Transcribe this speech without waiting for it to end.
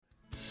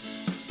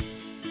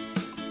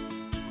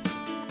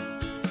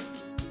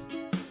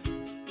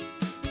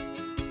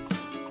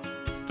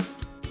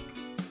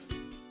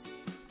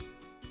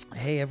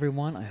Hey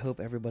everyone, I hope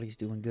everybody's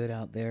doing good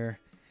out there,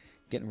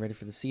 getting ready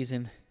for the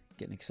season,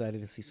 getting excited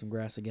to see some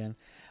grass again.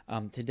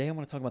 Today I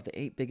want to talk about the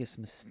 8 biggest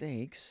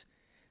mistakes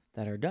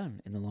that are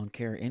done in the lawn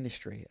care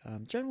industry,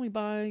 generally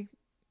by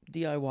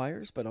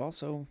DIYers, but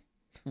also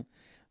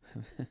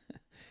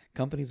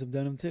companies have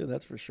done them too,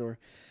 that's for sure.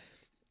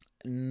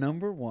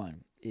 Number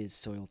 1 is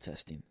soil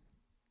testing.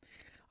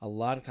 A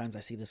lot of times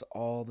I see this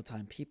all the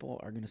time. People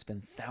are going to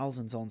spend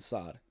thousands on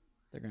sod.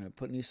 They're going to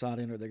put new sod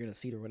in, or they're going to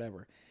seed or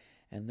whatever,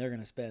 and they're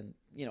going to spend,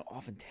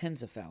 often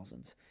tens of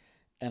thousands.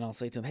 And I'll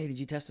say to them, hey, did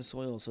you test the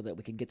soil so that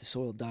we can get the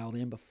soil dialed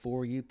in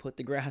before you put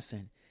the grass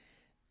in?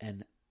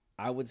 And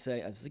I would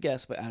say, as a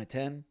guess, but out of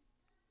 10,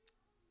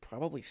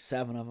 probably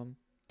 7 of them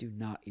do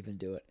not even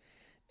do it.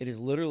 It is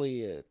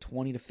literally a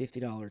 $20 to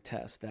 $50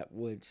 test that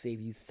would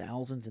save you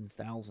thousands and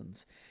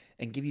thousands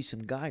and give you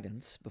some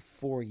guidance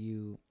before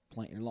you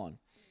plant your lawn.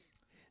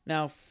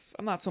 Now,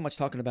 I'm not so much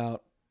talking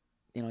about,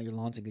 your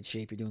lawn's in good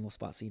shape, you're doing a little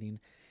spot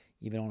seeding,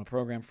 you've been on a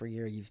program for a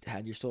year, you've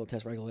had your soil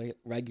test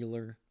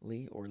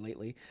regularly or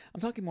lately. I'm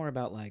talking more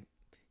about like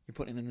you're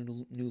putting in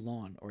a new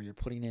lawn, or you're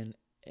putting in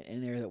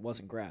an area that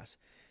wasn't grass.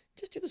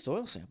 Just do the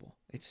soil sample.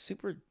 It's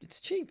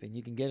cheap, and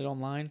you can get it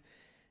online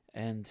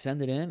and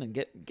send it in and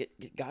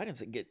get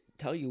guidance and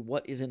tell you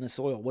what is in the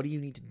soil. What do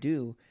you need to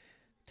do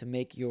to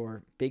make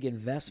your big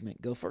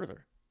investment go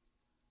further?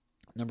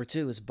 Number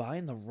 2 is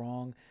buying the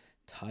wrong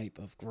type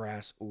of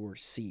grass or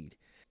seed.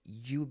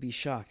 You would be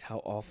shocked how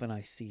often I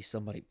see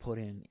somebody put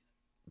in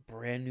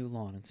brand new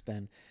lawn and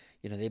spend,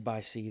 they buy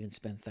seed and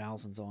spend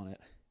thousands on it,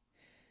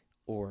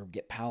 or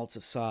get pallets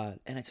of sod,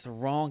 and it's the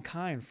wrong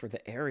kind for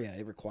the area.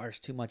 It requires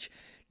too much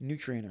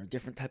nutrient, or a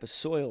different type of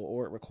soil,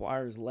 or it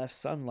requires less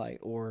sunlight,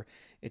 or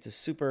it's a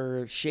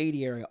super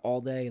shady area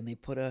all day and they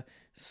put a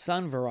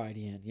sun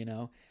variety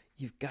in.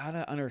 You've got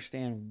to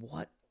understand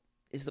what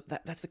is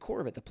that's the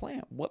core of it, the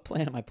plant. What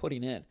plant am I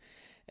putting in?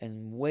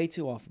 And way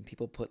too often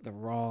people put the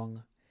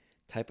wrong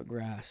type of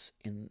grass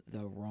in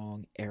the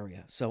wrong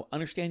area. So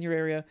understand your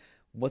area,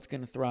 what's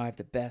going to thrive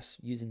the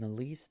best using the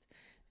least,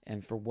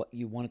 and for what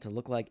you want it to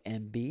look like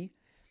and be,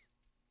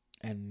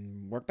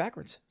 and work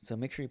backwards. So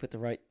make sure you put the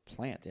right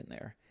plant in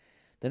there.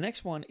 The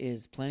next one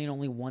is planting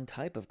only one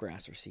type of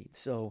grass or seed.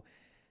 So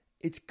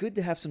it's good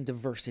to have some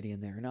diversity in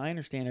there. And I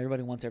understand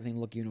everybody wants everything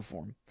to look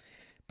uniform.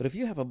 But if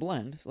you have a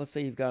blend, so let's say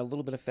you've got a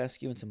little bit of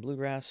fescue and some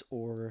bluegrass,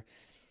 or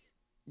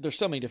there's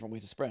so many different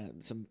ways to spread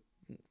it. Some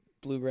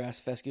bluegrass,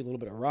 fescue, a little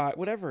bit of rye,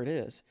 whatever it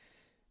is,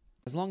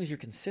 as long as you're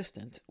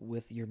consistent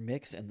with your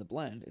mix and the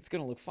blend, it's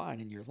going to look fine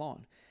in your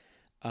lawn.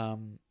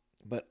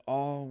 But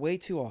way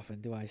too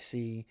often do I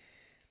see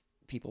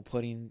people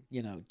putting,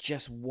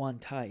 just one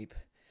type.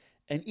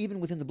 And even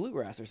within the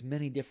bluegrass, there's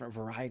many different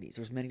varieties.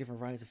 There's many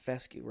different varieties of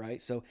fescue,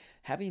 right? So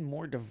having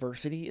more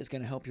diversity is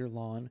going to help your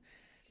lawn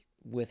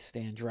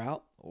withstand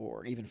drought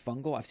or even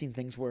fungal. I've seen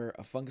things where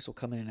a fungus will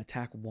come in and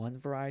attack one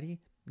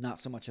variety, not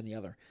so much on the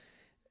other,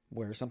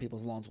 where some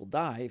people's lawns will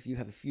die. If you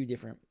have a few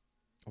different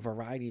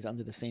varieties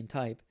under the same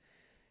type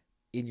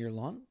in your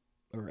lawn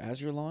or as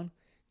your lawn,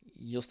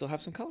 you'll still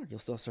have some color. You'll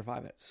still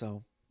survive it.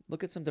 So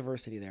look at some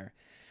diversity there.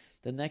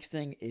 The next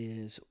thing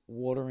is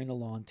watering the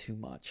lawn too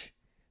much.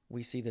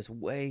 We see this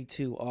way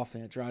too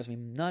often. It drives me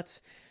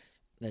nuts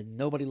that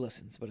nobody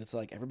listens, but it's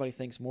like everybody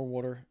thinks more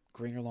water,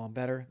 greener lawn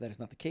better. That is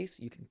not the case.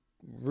 You can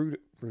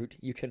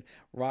you can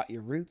rot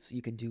your roots.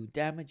 You can do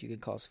damage. You can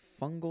cause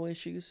fungal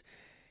issues.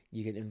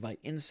 You can invite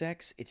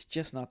insects. It's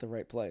just not the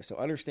right place. So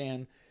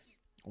understand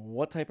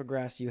what type of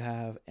grass you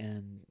have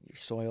and your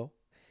soil,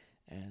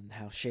 and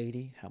how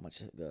shady, how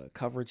much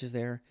coverage is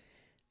there,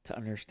 to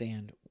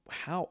understand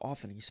how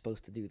often are you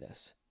supposed to do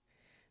this.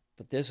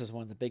 But this is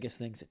one of the biggest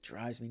things that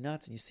drives me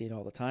nuts, and you see it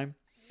all the time.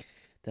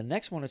 The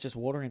next one is just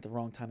watering at the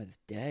wrong time of the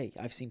day.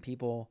 I've seen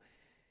people,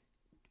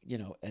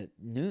 at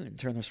noon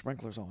turn their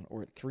sprinklers on,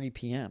 or at 3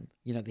 p.m.,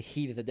 the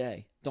heat of the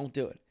day. Don't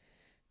do it.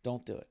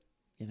 Don't do it.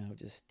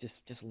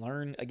 Just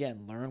learn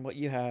what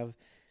you have,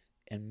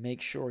 and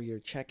make sure you're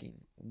checking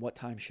what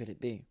time should it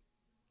be.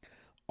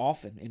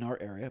 Often in our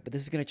area, but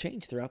this is going to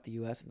change throughout the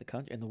U.S. and the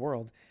country and the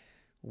world,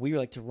 we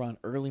like to run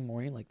early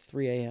morning, like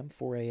 3 a.m.,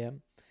 4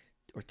 a.m.,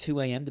 or 2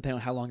 a.m., depending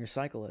on how long your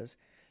cycle is,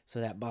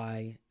 so that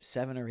by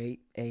 7 or 8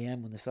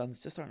 a.m., when the sun's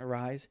just starting to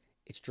rise,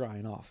 it's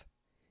drying off.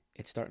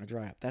 It's starting to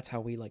dry up. That's how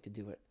we like to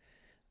do it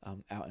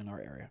out in our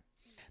area.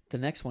 The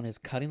next one is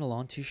cutting the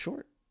lawn too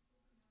short.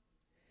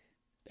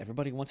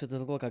 Everybody wants it to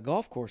look like a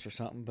golf course or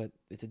something, but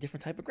it's a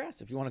different type of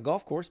grass. If you want a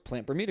golf course,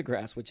 plant Bermuda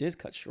grass, which is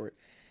cut short.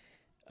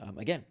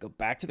 Again, go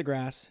back to the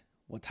grass.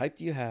 What type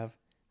do you have?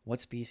 What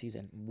species?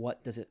 And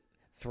what does it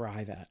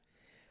thrive at?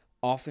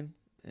 Often,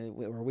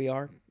 where we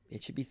are,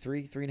 it should be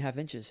 3.5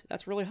 inches.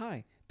 That's really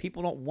high.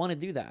 People don't want to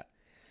do that.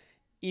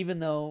 Even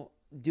though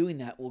doing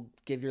that will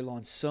give your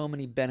lawn so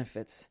many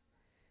benefits.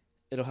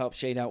 It'll help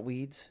shade out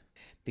weeds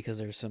because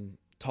there's some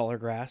taller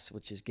grass,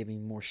 which is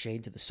giving more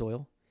shade to the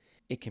soil.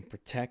 It can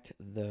protect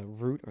the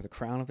root or the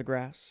crown of the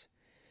grass.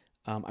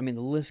 The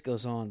list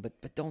goes on,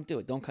 but don't do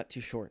it. Don't cut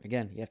too short.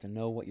 Again, you have to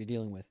know what you're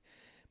dealing with.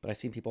 But I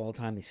see people all the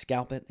time, they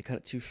scalp it, they cut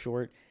it too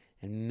short,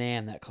 And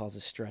man, that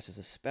causes stresses,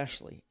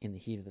 especially in the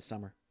heat of the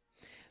summer.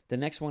 The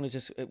next one is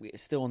just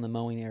still in the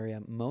mowing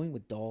area, mowing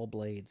with dull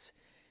blades.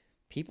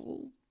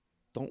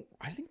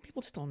 I think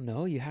people just don't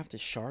know you have to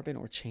sharpen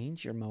or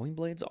change your mowing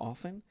blades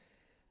often.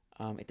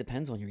 It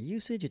depends on your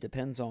usage. It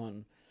depends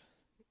on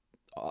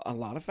a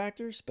lot of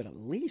factors, but at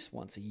least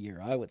once a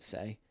year, I would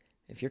say.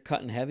 If you're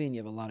cutting heavy and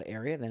you have a lot of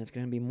area, then it's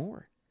going to be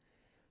more.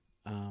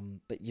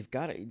 But you've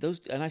got it.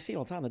 And I see it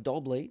all the time. The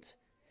dull blades,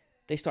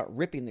 they start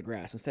ripping the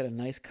grass. Instead of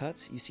nice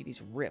cuts, you see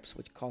these rips,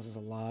 which causes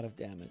a lot of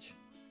damage.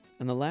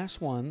 And the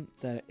last one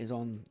that is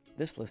on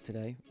this list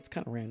today, it's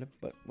kind of random,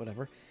 but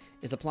whatever,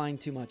 is applying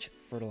too much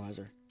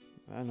fertilizer.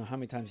 I don't know how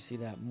many times you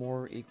see that.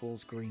 More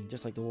equals green,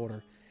 just like the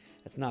water.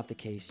 That's not the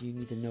case. You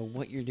need to know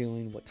what you're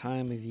doing, what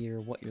time of year,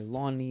 what your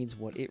lawn needs,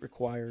 what it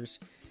requires.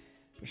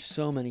 There's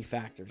so many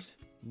factors.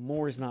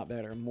 More is not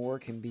better. More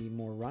can be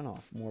more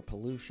runoff, more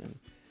pollution.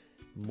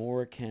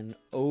 More can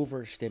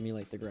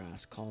overstimulate the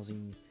grass,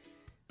 causing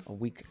a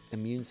weak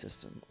immune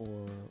system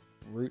or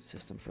root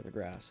system for the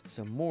grass.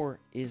 So more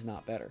is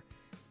not better.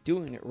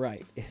 Doing it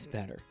right is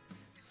better.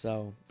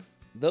 So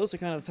those are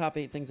kind of the top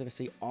 8 things that I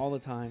see all the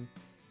time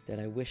that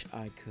I wish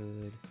I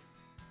could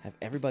have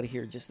everybody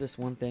hear just this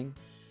one thing,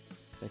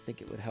 because I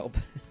think it would help.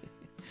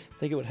 I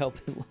think it would help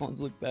the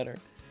lawns look better.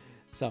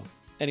 So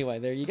anyway,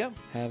 there you go.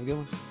 Have a good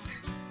one.